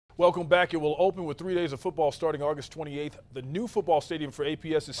Welcome back. It will open with 3 days of football starting August 28th. The new football stadium for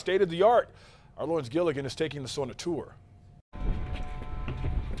APS is state-of-the-art. Our Lawrence Gilligan is taking us on a tour.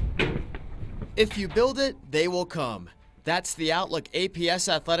 If you build it, they will come. That's the outlook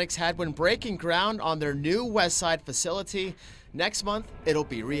APS Athletics had when breaking ground on their new West Side facility. Next month, it'll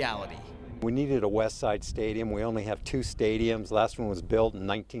be reality. We needed a West Side stadium. We only have 2 stadiums. Last one was built in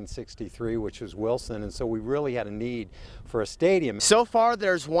 1963, which was Wilson, and so we really had a need for a stadium. So far,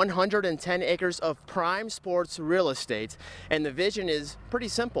 there's 110 acres of prime sports real estate, and the vision is pretty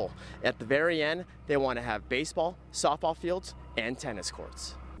simple. At the very end, they want to have baseball, softball fields, and tennis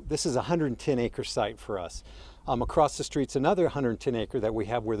courts. This is a 110-acre site for us. Across the street's another 110-acre that we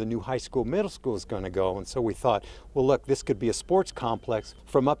have where the new high school, middle school is going to go. And so we thought, well, look, this could be a sports complex.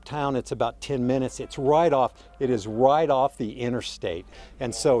 From uptown, it's about 10 minutes. It is right off the interstate.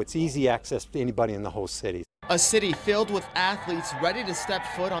 And so it's easy access to anybody in the whole city. A city filled with athletes ready to step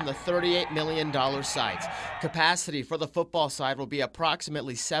foot on the $38 million site. Capacity for the football side will be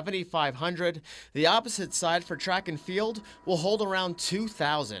approximately 7,500. The opposite side for track and field will hold around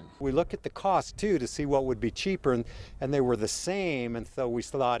 2,000. We look at the cost too to see what would be cheaper, and they were the same, and so we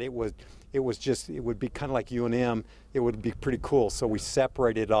thought it would be kind of like UNM. It would be pretty cool, so we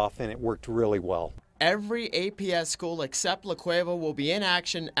separated it off, and it worked really well. Every APS school except La Cueva will be in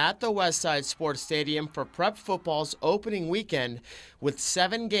action at the Westside Sports Stadium for prep football's opening weekend with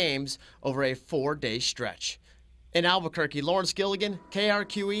 7 games over a 4-day stretch. In Albuquerque, Lawrence Gilligan,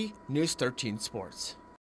 KRQE News 13 Sports.